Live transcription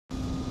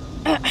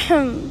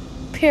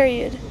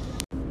Period.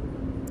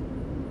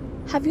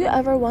 Have you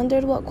ever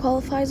wondered what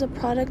qualifies a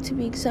product to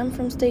be exempt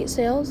from state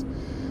sales?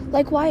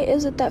 Like, why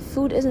is it that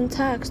food isn't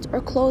taxed,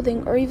 or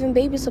clothing, or even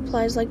baby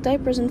supplies like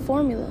diapers and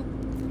formula?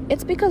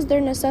 It's because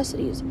they're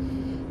necessities.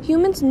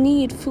 Humans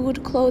need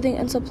food, clothing,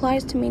 and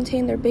supplies to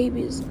maintain their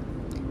babies.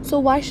 So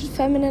why should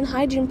feminine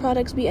hygiene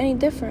products be any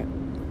different?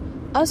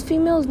 Us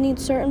females need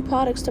certain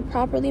products to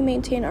properly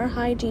maintain our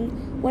hygiene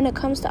when it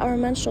comes to our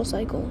menstrual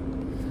cycle.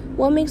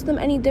 What makes them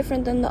any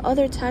different than the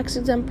other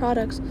tax-exempt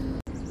products?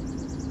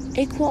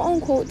 A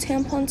quote-unquote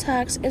tampon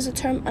tax is a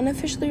term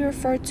unofficially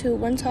referred to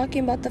when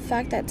talking about the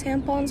fact that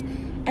tampons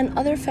and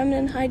other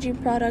feminine hygiene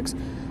products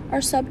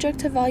are subject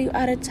to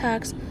value-added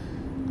tax,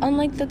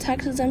 unlike the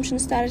tax exemption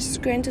status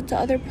granted to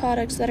other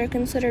products that are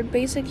considered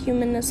basic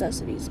human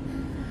necessities.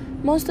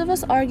 Most of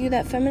us argue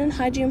that feminine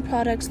hygiene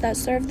products that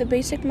serve the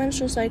basic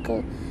menstrual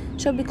cycle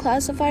should be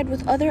classified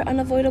with other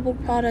unavoidable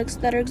products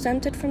that are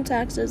exempted from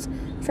taxes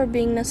for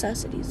being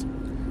necessities.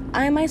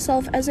 I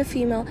myself, as a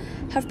female,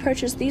 have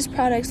purchased these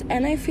products,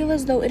 and I feel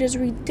as though it is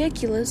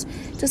ridiculous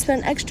to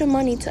spend extra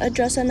money to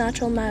address a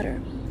natural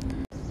matter.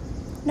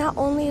 Not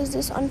only is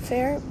this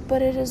unfair,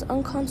 but it is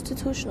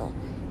unconstitutional.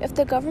 If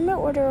the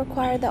government were to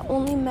require that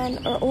only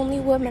men or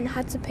only women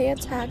had to pay a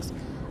tax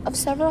of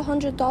several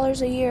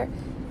 $100s a year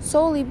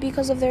solely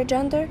because of their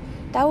gender,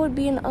 that would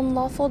be an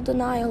unlawful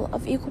denial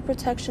of equal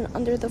protection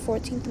under the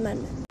 14th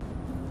Amendment.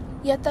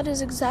 Yet that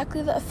is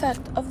exactly the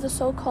effect of the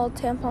so-called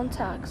tampon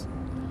tax.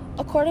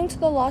 According to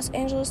the Los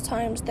Angeles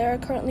Times, there are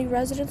currently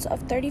residents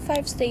of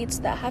 35 states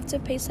that have to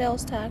pay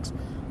sales tax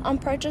on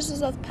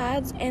purchases of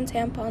pads and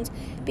tampons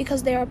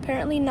because they are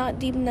apparently not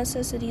deemed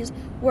necessities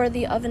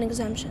worthy of an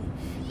exemption.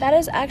 That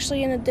is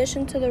actually in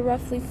addition to the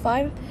roughly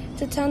 $5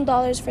 to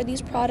 $10 for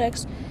these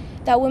products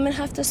that women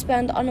have to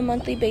spend on a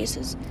monthly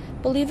basis.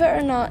 Believe it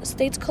or not,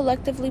 states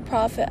collectively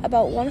profit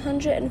about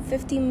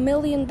 $150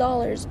 million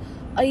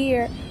a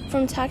year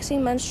from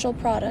taxing menstrual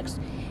products.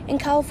 In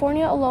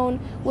California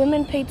alone,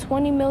 women pay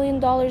 $20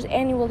 million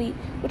annually,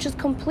 which is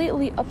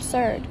completely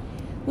absurd.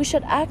 We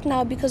should act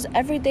now because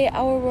every day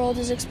our world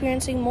is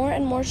experiencing more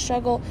and more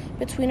struggle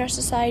between our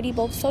society,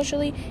 both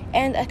socially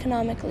and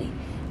economically.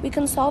 We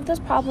can solve this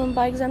problem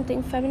by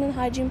exempting feminine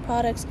hygiene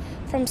products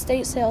from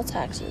state sales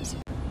taxes.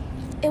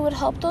 It would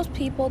help those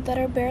people that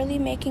are barely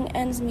making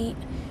ends meet,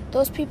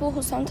 those people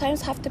who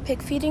sometimes have to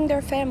pick feeding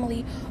their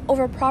family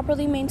over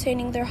properly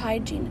maintaining their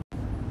hygiene.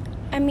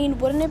 I mean,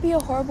 wouldn't it be a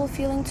horrible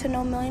feeling to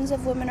know millions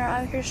of women are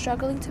out here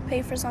struggling to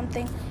pay for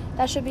something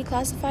that should be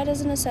classified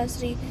as a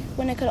necessity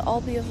when it could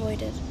all be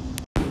avoided?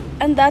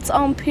 And that's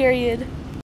on period.